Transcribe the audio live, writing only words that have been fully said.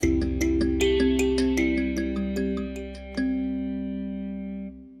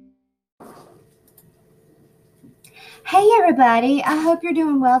everybody. I hope you're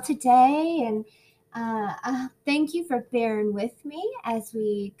doing well today, and thank you for bearing with me as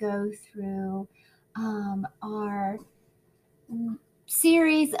we go through our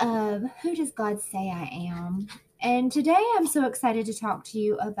series of Who Does God Say I Am? And today I'm so excited to talk to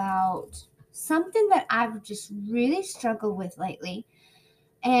you about something that I've just really struggled with lately.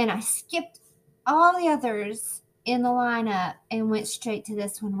 And I skipped all the others in the lineup and went straight to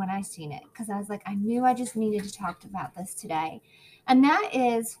this one when I seen it because I was like, I knew I just needed to talk about this today. And that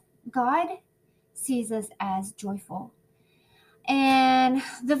is God sees us as joyful. And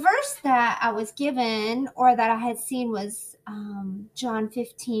the verse that I was given or that I had seen was John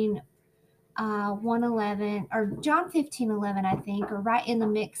 15, 111, or John 15:11, I think, or right in the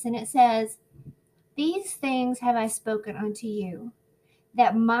mix. And it says, "These things have I spoken unto you,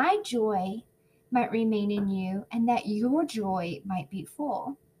 that my joy might remain in you, and that your joy might be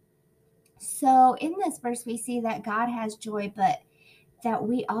full." So in this verse, we see that God has joy, but that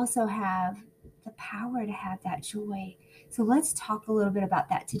we also have the power to have that joy. So let's talk a little bit about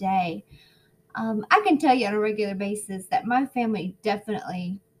that today. I can tell you on a regular basis that my family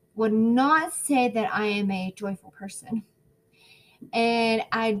definitely would not say that I am a joyful person. And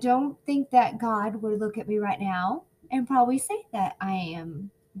I don't think that God would look at me right now and probably say that I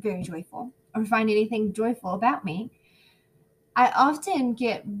am very joyful or find anything joyful about me. I often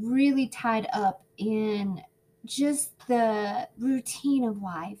get really tied up in just the routine of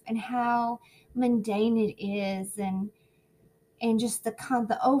life and how mundane it is, and just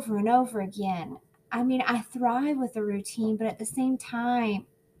the over and over again. I mean, I thrive with the routine, but at the same time,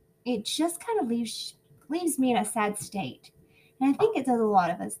 it just kind of leaves me in a sad state. And I think it does a lot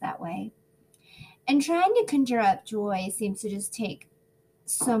of us that way. And trying to conjure up joy seems to just take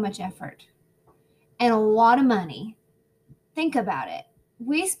so much effort and a lot of money. Think about it.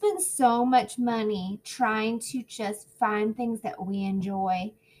 We spend so much money trying to just find things that we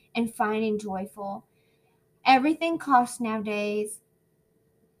enjoy and finding joyful. Everything costs nowadays,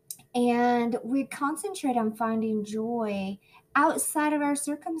 and we concentrate on finding joy outside of our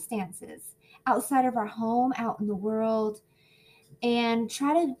circumstances, outside of our home, out in the world, and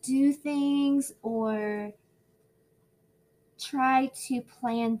try to do things or try to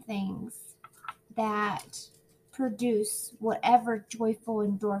plan things that produce whatever joyful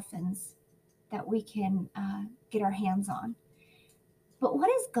endorphins that we can get our hands on. But what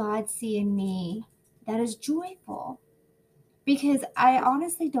does God see in me that is joyful? Because I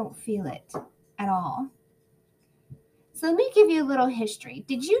honestly don't feel it at all. So let me give you a little history.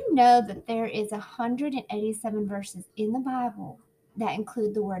 Did you know that there is 187 verses in the Bible that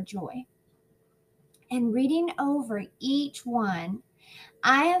include the word joy? And reading over each one,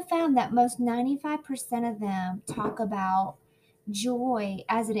 I have found that most 95% of them talk about joy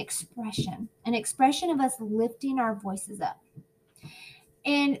as an expression of us lifting our voices up.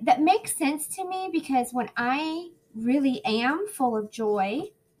 And that makes sense to me because when I really am full of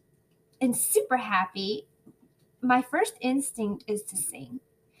joy and super happy, my first instinct is to sing.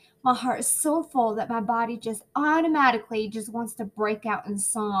 My heart is so full that my body just automatically just wants to break out in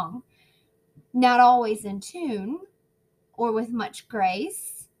song. Not always in tune or with much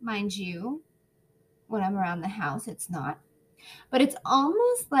grace, mind you. When I'm around the house, it's not. But it's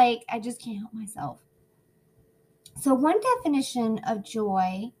almost like I just can't help myself. So one definition of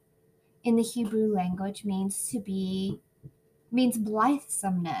joy in the Hebrew language means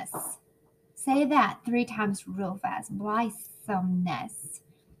blithesomeness. Say that 3 times real fast. Blithesomeness.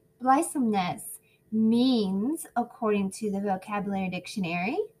 Blithesomeness means, according to the vocabulary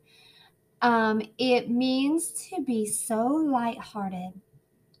dictionary, it means to be so lighthearted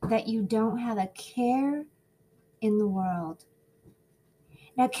that you don't have a care in the world.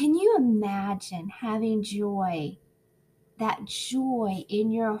 Now, can you imagine having joy, that joy in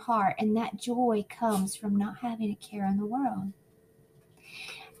your heart, and that joy comes from not having a care in the world?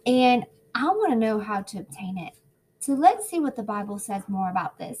 And I want to know how to obtain it. So let's see what the Bible says more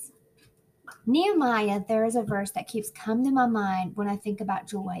about this. Nehemiah, there is a verse that keeps coming to my mind when I think about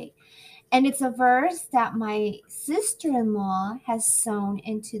joy. And it's a verse that my sister-in-law has sewn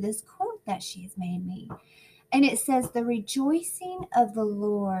into this quilt that she has made me. And it says, "The rejoicing of the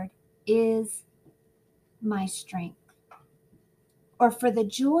Lord is my strength." Or, "For the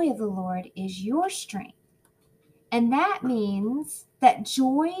joy of the Lord is your strength." And that means that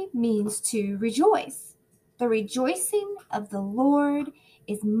joy means to rejoice. The rejoicing of the Lord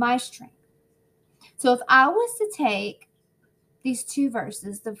is my strength. So if I was to take these 2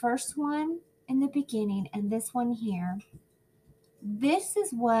 verses, the first one in the beginning and this one here, this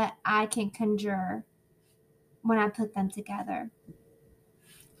is what I can conjure when I put them together.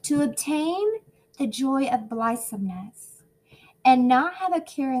 To obtain the joy of blithesomeness, and not have a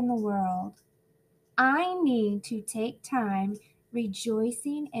care in the world. I need to take time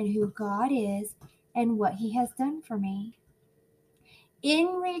rejoicing in who God is and what He has done for me. In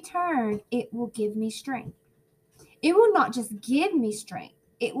return, it will give me strength. It will not just give me strength,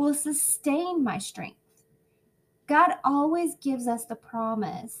 it will sustain my strength. God always gives us the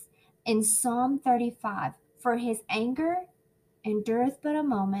promise in Psalm 35, for His anger endureth but a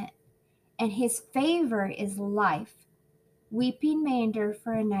moment, and His favor is life. Weeping may endure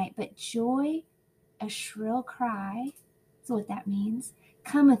for a night, but joy, a shrill cry, that's what that means,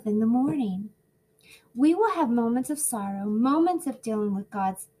 cometh in the morning. We will have moments of sorrow, moments of dealing with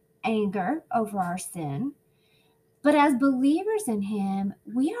God's anger over our sin. But as believers in Him,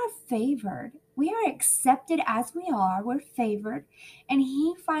 we are favored. We are accepted as we are. We're favored, and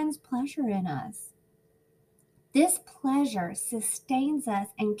He finds pleasure in us. This pleasure sustains us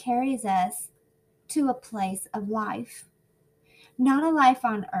and carries us to a place of life. Not a life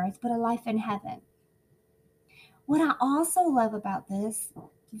on earth, but a life in heaven. What I also love about this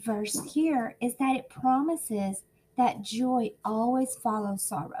verse here is that it promises that joy always follows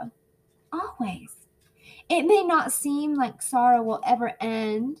sorrow. Always. It may not seem like sorrow will ever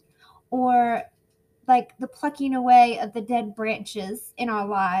end, or like the plucking away of the dead branches in our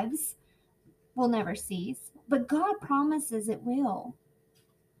lives will never cease, but God promises it will.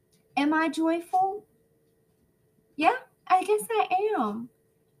 Am I joyful? Yeah, I guess I am.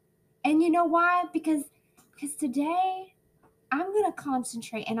 And you know why? Because today I'm going to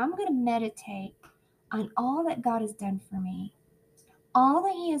concentrate and I'm going to meditate on all that God has done for me, all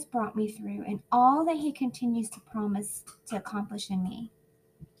that He has brought me through, and all that He continues to promise to accomplish in me.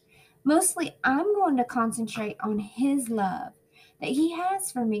 Mostly, I'm going to concentrate on His love that He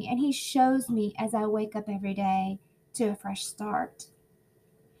has for me, and He shows me as I wake up every day to a fresh start.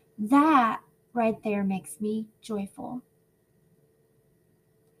 That right there makes me joyful.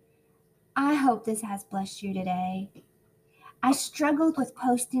 I hope this has blessed you today. I struggled with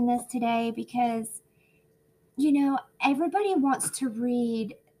posting this today because, everybody wants to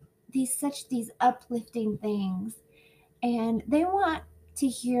read these uplifting things, and they want to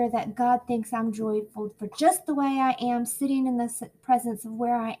hear that God thinks I'm joyful for just the way I am, sitting in the presence of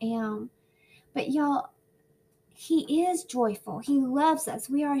where I am. But y'all, He is joyful. He loves us.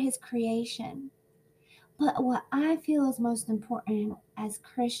 We are His creation. But what I feel is most important as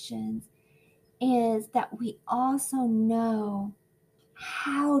Christians is that we also know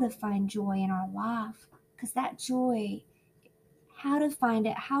how to find joy in our life. Because that joy, how to find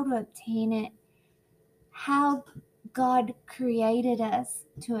it, how to obtain it, how God created us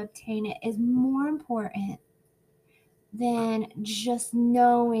to obtain it is more important than just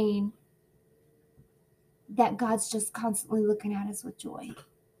knowing that God's just constantly looking at us with joy.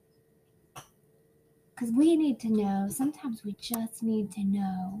 Because we need to know, sometimes we just need to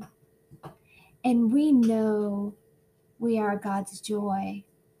know. And we know we are God's joy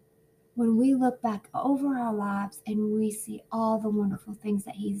when we look back over our lives and we see all the wonderful things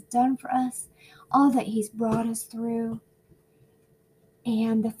that He's done for us, all that He's brought us through,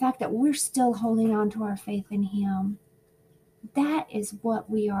 and the fact that we're still holding on to our faith in Him. That is what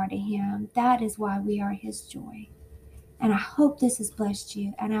we are to Him. That is why we are His joy. And I hope this has blessed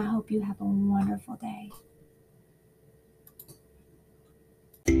you, and I hope you have a wonderful day.